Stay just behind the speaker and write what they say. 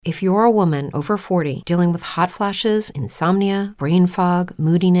If you're a woman over 40 dealing with hot flashes, insomnia, brain fog,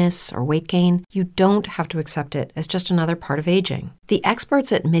 moodiness, or weight gain, you don't have to accept it as just another part of aging. The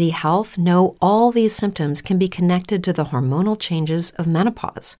experts at MIDI Health know all these symptoms can be connected to the hormonal changes of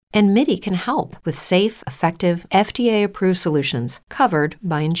menopause. And MIDI can help with safe, effective, FDA-approved solutions covered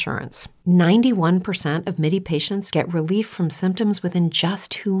by insurance. 91% of MIDI patients get relief from symptoms within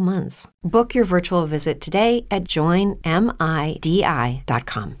just 2 months. Book your virtual visit today at joinmidi.com.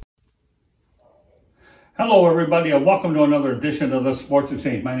 Hello, everybody, and welcome to another edition of the Sports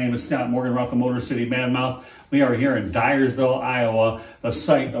Exchange. My name is Scott Morgan, the Motor City Madmouth. We are here in Dyersville, Iowa, the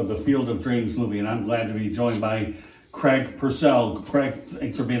site of the Field of Dreams movie, and I'm glad to be joined by Craig Purcell. Craig,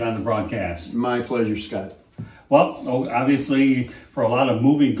 thanks for being on the broadcast. My pleasure, Scott. Well, obviously, for a lot of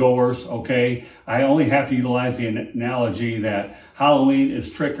movie goers, okay, I only have to utilize the analogy that Halloween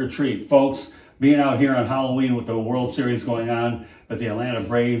is trick or treat. Folks, being out here on Halloween with the World Series going on with the Atlanta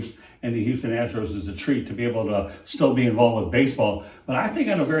Braves and the Houston Astros is a treat to be able to still be involved with baseball. But I think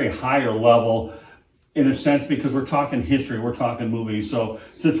on a very higher level, in a sense, because we're talking history, we're talking movies. So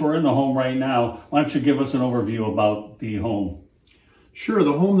since we're in the home right now, why don't you give us an overview about the home? Sure.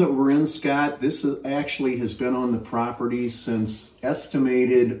 The home that we're in, Scott, this actually has been on the property since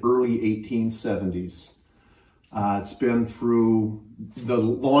estimated early 1870s. It's been through the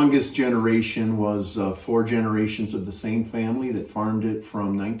longest generation was 4 generations of the same family that farmed it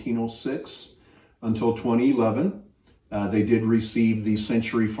from 1906 until 2011. They did receive the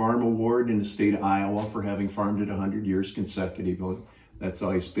Century Farm Award in the state of Iowa for having farmed it 100 years consecutively. That's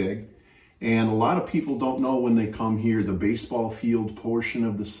always big. And a lot of people don't know when they come here, the baseball field portion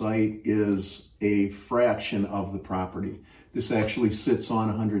of the site is a fraction of the property. This actually sits on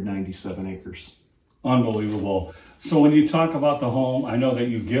 197 acres. Unbelievable. So when you talk about the home, I know that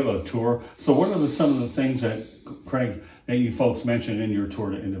you give a tour. So what are some of the things that, Craig, that you folks mentioned in your tour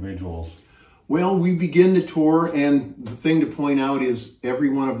to individuals? Well, we begin the tour, and the thing to point out is every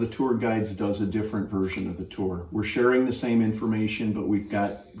one of the tour guides does a different version of the tour. We're sharing the same information, but we've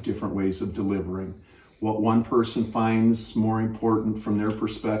got different ways of delivering. What one person finds more important from their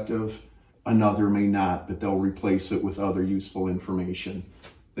perspective, another may not, but they'll replace it with other useful information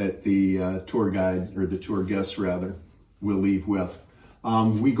that the tour guides, or the tour guests rather, will leave with.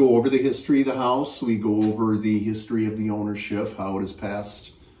 We go over the history of the house. We go over the history of the ownership, how it has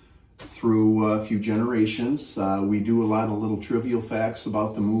passed through a few generations. We do a lot of little trivial facts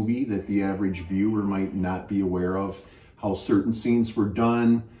about the movie that the average viewer might not be aware of, how certain scenes were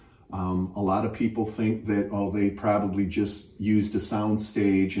done. A lot of people think that, oh, they probably just used a sound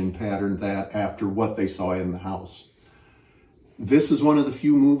stage and patterned that after what they saw in the house. This is one of the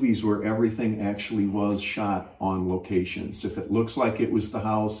few movies where everything actually was shot on locations. If it looks like it was the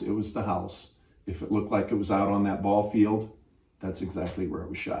house, it was the house. If it looked like it was out on that ball field, that's exactly where it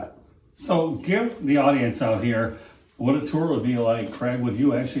was shot. So give the audience out here what a tour would be like, Craig, with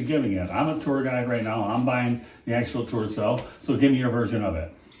you actually giving it. I'm a tour guide right now. I'm buying the actual tour itself. So give me your version of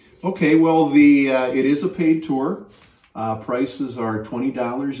it. Okay, well, it is a paid tour. Prices are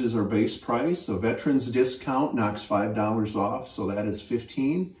 $20 is our base price. A veterans discount knocks $5 off, so that is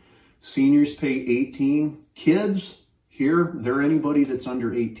 $15. Seniors pay $18. Kids, here, they're anybody that's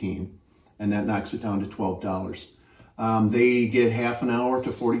under 18, and that knocks it down to $12. They get half an hour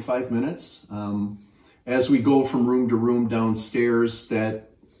to 45 minutes. As we go from room to room downstairs, that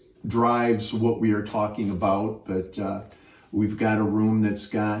drives what we are talking about, but we've got a room that's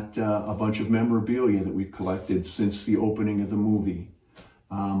got a bunch of memorabilia that we've collected since the opening of the movie.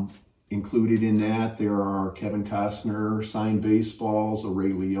 Included in that, there are Kevin Costner signed baseballs, a Ray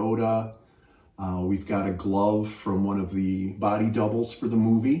Liotta. We've got a glove from one of the body doubles for the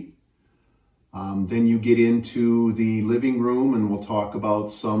movie. Then you get into the living room, and we'll talk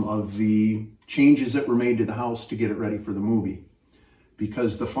about some of the changes that were made to the house to get it ready for the movie.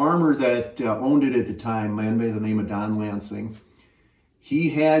 Because the farmer that owned it at the time, a man by the name of Don Lansing, he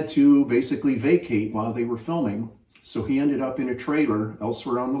had to basically vacate while they were filming. So he ended up in a trailer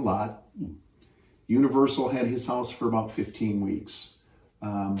elsewhere on the lot. Universal had his house for about 15 weeks.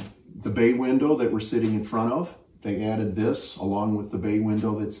 The bay window that we're sitting in front of, they added this along with the bay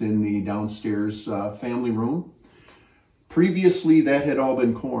window that's in the downstairs family room. Previously, that had all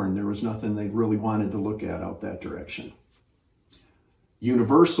been corn. There was nothing they really wanted to look at out that direction.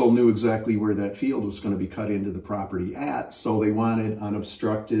 Universal knew exactly where that field was going to be cut into the property at, so they wanted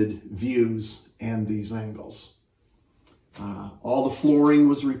unobstructed views and these angles. All the flooring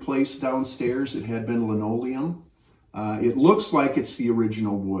was replaced downstairs. It had been linoleum. It looks like it's the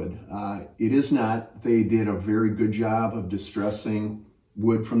original wood. It is not. They did a very good job of distressing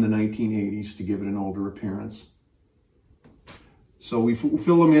wood from the 1980s to give it an older appearance. So we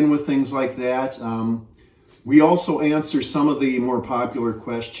fill them in with things like that. We also answer some of the more popular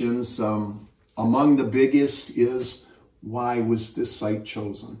questions. Among the biggest is, why was this site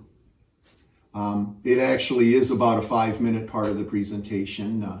chosen? It actually is about a 5-minute part of the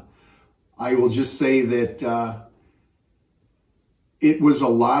presentation. I will just say that it was a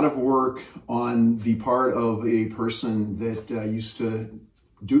lot of work on the part of a person that used to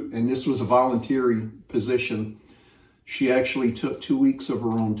do, and this was a voluntary position. She actually took 2 weeks of her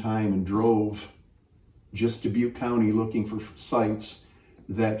own time and drove just to Butte County looking for sites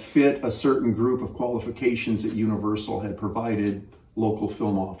that fit a certain group of qualifications that Universal had provided local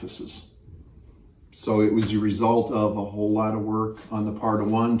film offices. So it was a result of a whole lot of work on the part of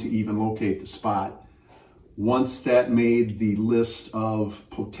one to even locate the spot. Once that made the list of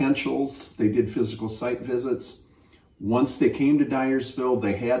potentials, they did physical site visits. Once they came to Dyersville,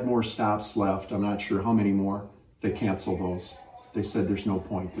 they had more stops left. I'm not sure how many more. They canceled those. They said, there's no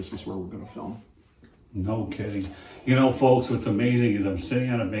point. This is where we're going to film. No kidding. You know, folks, what's amazing is I'm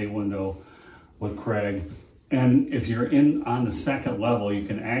sitting on a bay window with Craig, and if you're in on the second level, you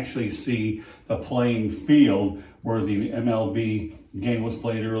can actually see the playing field where the MLB game was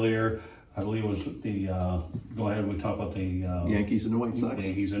played earlier. I believe it was the, go ahead, we talk about the Yankees and the White Sox.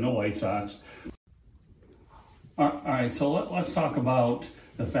 Yankees and the White Sox. All right, so let's talk about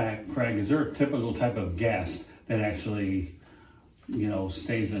the fact, Craig, is there a typical type of guest that actually, you know,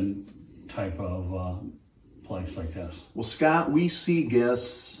 stays in type of place like this? Well, Scott, we see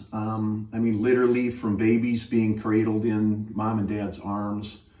guests, I mean, literally from babies being cradled in mom and dad's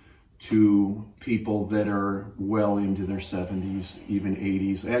arms to people that are well into their 70s, even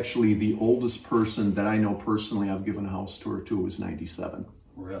 80s. Actually, the oldest person that I know personally I've given a house tour to was 97.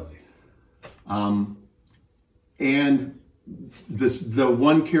 Really? And the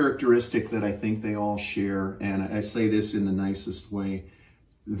one characteristic that I think they all share, and I say this in the nicest way,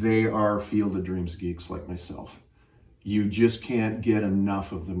 they are Field of Dreams geeks like myself. You just can't get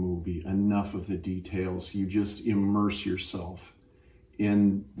enough of the movie, enough of the details. You just immerse yourself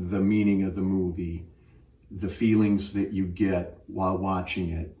in the meaning of the movie, the feelings that you get while watching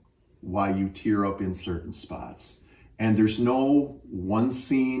it, why you tear up in certain spots. And there's no one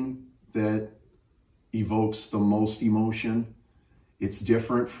scene that evokes the most emotion. It's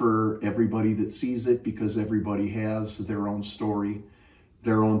different for everybody that sees it because everybody has their own story,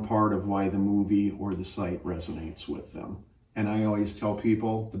 their own part of why the movie or the site resonates with them. And I always tell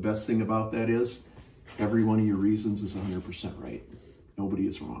people the best thing about that is every one of your reasons is 100% right. Nobody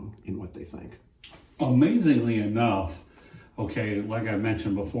is wrong in what they think. Amazingly enough, okay, like I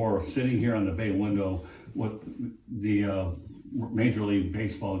mentioned before, sitting here on the bay window with the Major League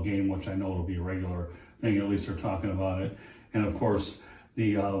Baseball game, which I know will be a regular thing, at least they're talking about it, and of course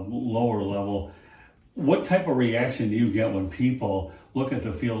the lower level, what type of reaction do you get when people look at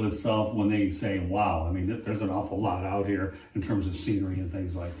the field itself when they say, wow, I mean, there's an awful lot out here in terms of scenery and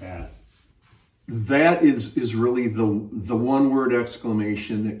things like that? That is really the one word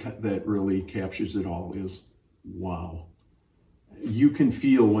exclamation that really captures it all is, wow. You can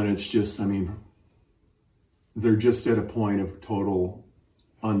feel when it's just, I mean, they're just at a point of total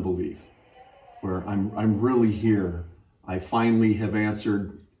unbelief where I'm really here. I finally have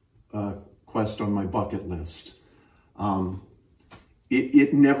answered a quest on my bucket list.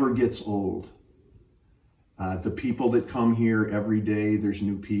 It never gets old. The people that come here every day, there's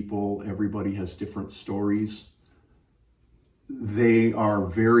new people. Everybody has different stories. They are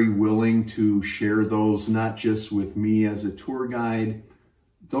very willing to share those, not just with me as a tour guide.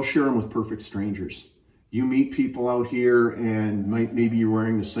 They'll share them with perfect strangers. You meet people out here and maybe you're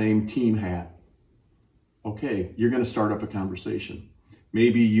wearing the same team hat. Okay, you're going to start up a conversation.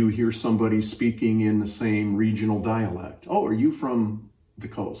 Maybe you hear somebody speaking in the same regional dialect. Oh, are you from the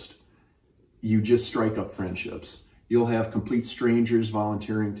coast? You just strike up friendships. You'll have complete strangers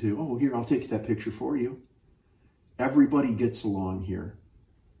volunteering to, oh, here, I'll take that picture for you. Everybody gets along here.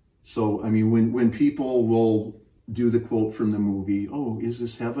 So, I mean, when people will do the quote from the movie, oh, is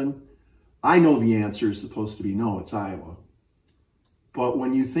this heaven? I know the answer is supposed to be no, it's Iowa. But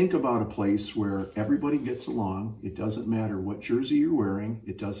when you think about a place where everybody gets along, it doesn't matter what jersey you're wearing,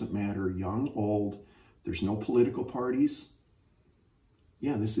 it doesn't matter young, old, there's no political parties.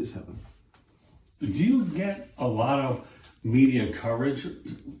 Yeah, this is heaven. Do you get a lot of media coverage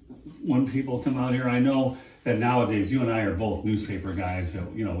when people come out here? I know that nowadays, you and I are both newspaper guys that,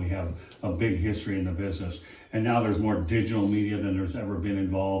 you know, we have a big history in the business. And now there's more digital media than there's ever been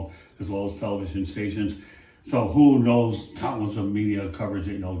involved, as well as television stations. So who knows countless of media coverage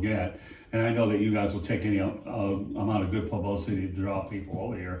that you'll get. And I know that you guys will take any amount of good publicity to draw people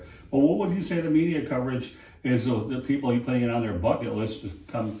over here. But what would you say the media coverage is the people putting it on their bucket list to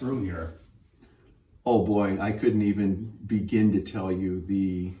come through here? Oh boy, I couldn't even begin to tell you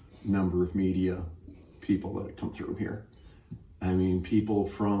the number of media people that come through here. I mean, people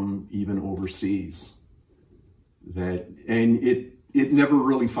from even overseas and it never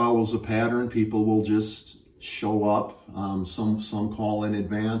really follows a pattern. People will just show up. Some call in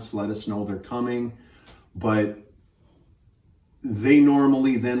advance, let us know they're coming, but they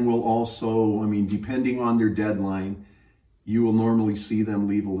normally then will also, I mean, depending on their deadline, you will normally see them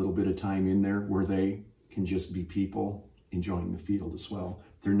leave a little bit of time in there where they can just be people enjoying the field as well.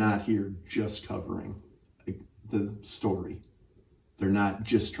 They're not here just covering the story. They're not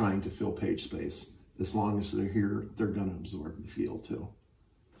just trying to fill page space. As long as they're here, they're going to absorb the field too.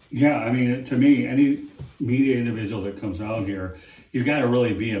 Yeah, I mean, to me, any media individual that comes out here, you got to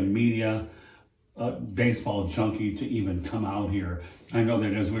really be a media baseball junkie to even come out here. I know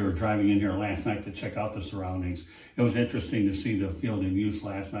that as we were driving in here last night to check out the surroundings, it was interesting to see the field in use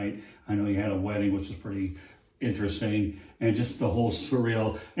last night. I know you had a wedding, which was pretty interesting, and just the whole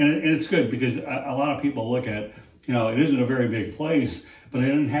surreal. And it's good because a lot of people look at, you know, it isn't a very big place, but it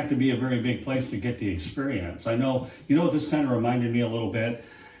didn't have to be a very big place to get the experience. I know, you know what this kind of reminded me a little bit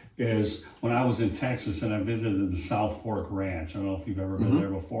is when I was in Texas and I visited the South Fork Ranch. I don't know if you've ever been there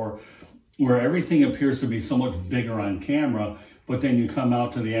before, where everything appears to be so much bigger on camera, but then you come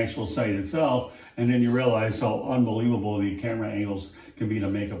out to the actual site itself and then you realize how unbelievable the camera angles can be to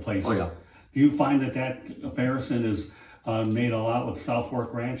make a place. Oh, yeah. Do you find that comparison is made a lot with South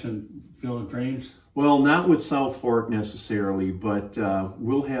Fork Ranch and Field of Dreams? Well, not with South Fork necessarily, but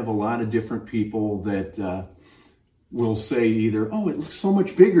we'll have a lot of different people that will say either, oh, it looks so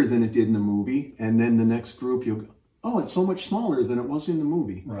much bigger than it did in the movie, and then the next group you'll go, oh, it's so much smaller than it was in the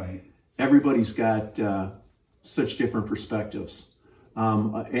movie. Right. Everybody's got such different perspectives.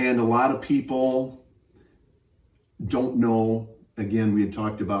 And a lot of people don't know, again, we had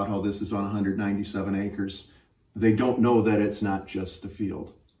talked about how this is on 197 acres. They don't know that it's not just the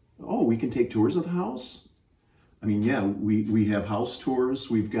field. Oh, we can take tours of the house? I mean, yeah, we have house tours.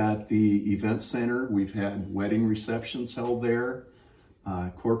 We've got the event center. We've had wedding receptions held there,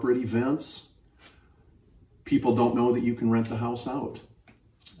 corporate events. People don't know that you can rent the house out.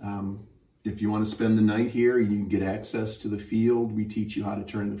 If you want to spend the night here, you can get access to the field. We teach you how to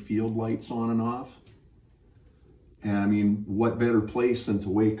turn the field lights on and off. And I mean, what better place than to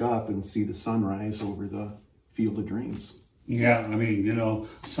wake up and see the sunrise over the Field of Dreams? Yeah, I mean, you know,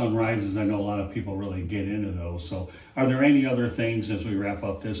 sunrises, I know a lot of people really get into those. So are there any other things as we wrap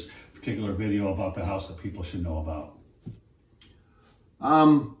up this particular video about the house that people should know about?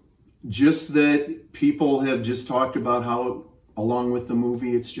 Just that people have just talked about how, along with the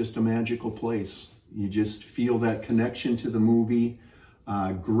movie, it's just a magical place. You just feel that connection to the movie.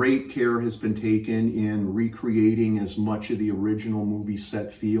 Great care has been taken in recreating as much of the original movie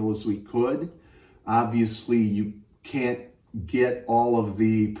set feel as we could. Obviously, you can't get all of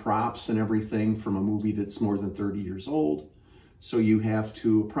the props and everything from a movie that's more than 30 years old. So you have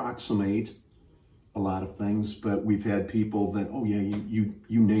to approximate a lot of things, but we've had people that, oh yeah, you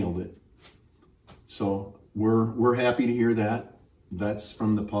nailed it. So we're happy to hear that. That's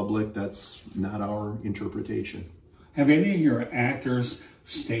from the public. That's not our interpretation. Have any of your actors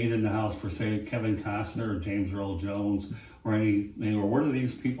stayed in the house, per se, Kevin Costner or James Earl Jones, or anything, or where do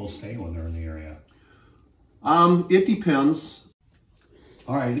these people stay when they're in the area? It depends.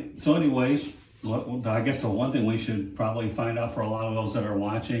 All right. So anyways, I guess the one thing we should probably find out for a lot of those that are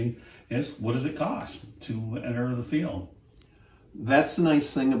watching is, what does it cost to enter the field? That's the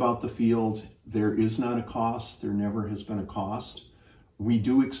nice thing about the field. There is not a cost. There never has been a cost. We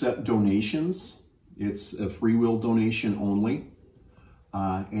do accept donations. It's a free will donation only.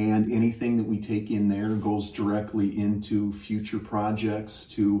 And anything that we take in there goes directly into future projects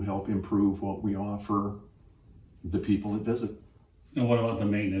to help improve what we offer the people that visit. And what about the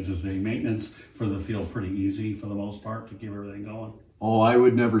maintenance? Is the maintenance for the field pretty easy for the most part to keep everything going? Oh, I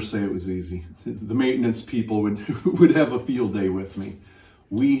would never say it was easy. The maintenance people would have a field day with me.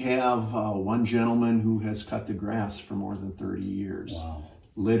 We have one gentleman who has cut the grass for more than 30 years. Wow.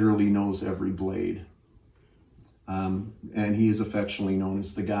 Literally Knows every blade. And he is affectionately known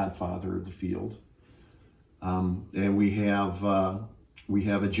as the godfather of the field. And we have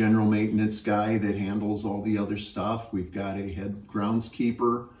a general maintenance guy that handles all the other stuff. We've got a head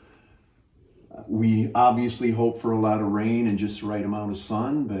groundskeeper. We obviously hope for a lot of rain and just the right amount of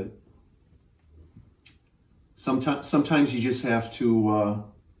sun, but sometimes you just have to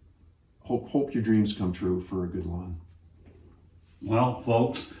hope your dreams come true for a good lawn. Well,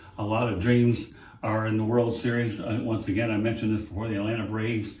 folks, a lot of dreams are in the World Series. Once again, I mentioned this before, the Atlanta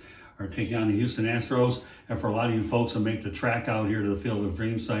Braves are taking on the Houston Astros. And for a lot of you folks that make the trek out here to the Field of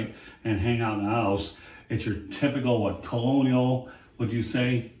Dreams site and hang out in the house, it's your typical, colonial, would you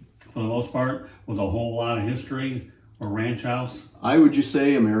say, for the most part, with a whole lot of history, or ranch house? I would just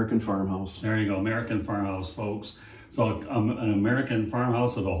say American farmhouse. There you go, American farmhouse, folks. So an American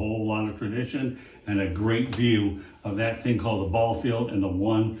farmhouse with a whole lot of tradition and a great view of that thing called the ball field, and the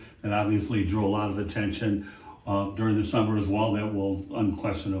one that obviously drew a lot of attention during the summer as well, that will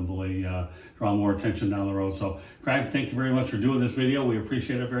unquestionably draw more attention down the road. So Craig, thank you very much for doing this video. We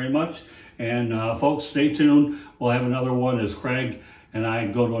appreciate it very much. And folks, stay tuned. We'll have another one as Craig and I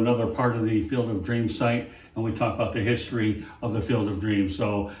go to another part of the Field of Dreams site, and we talk about the history of the Field of Dreams.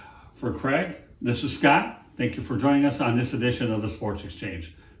 So for Craig, this is Scott. Thank you for joining us on this edition of the Sports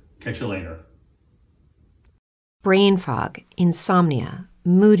Exchange. Catch you later. Brain fog, insomnia,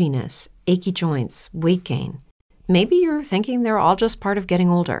 moodiness, achy joints, weight gain. Maybe you're thinking they're all just part of getting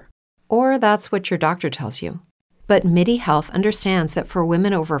older, or that's what your doctor tells you. But MIDI Health understands that for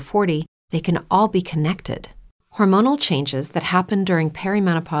women over 40, they can all be connected. Hormonal changes that happen during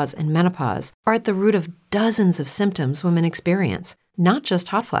perimenopause and menopause are at the root of dozens of symptoms women experience, not just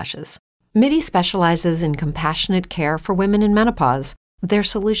hot flashes. MIDI specializes in compassionate care for women in menopause. Their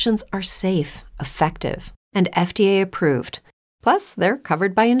solutions are safe, effective, and FDA approved. Plus, they're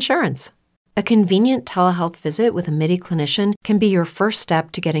covered by insurance. A convenient telehealth visit with a MIDI clinician can be your first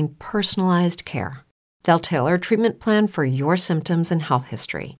step to getting personalized care. They'll tailor a treatment plan for your symptoms and health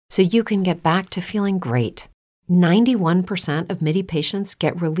history, so you can get back to feeling great. 91% of MIDI patients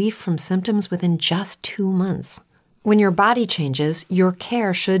get relief from symptoms within just 2 months. When your body changes, your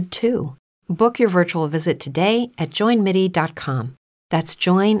care should too. Book your virtual visit today at joinmidi.com. That's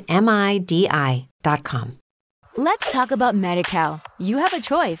joinmidi.com. Let's talk about Medi-Cal. You have a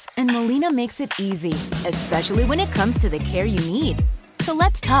choice, and Molina makes it easy, especially when it comes to the care you need. So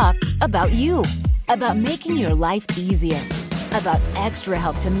let's talk about you, about making your life easier, about extra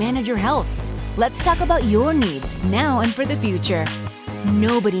help to manage your health. Let's talk about your needs now and for the future.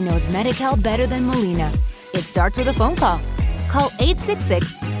 Nobody knows Medi-Cal better than Molina. It starts with a phone call. Call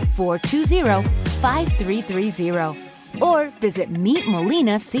 866-420-5330 or visit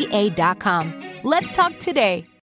meetmolinaca.com. Let's talk today.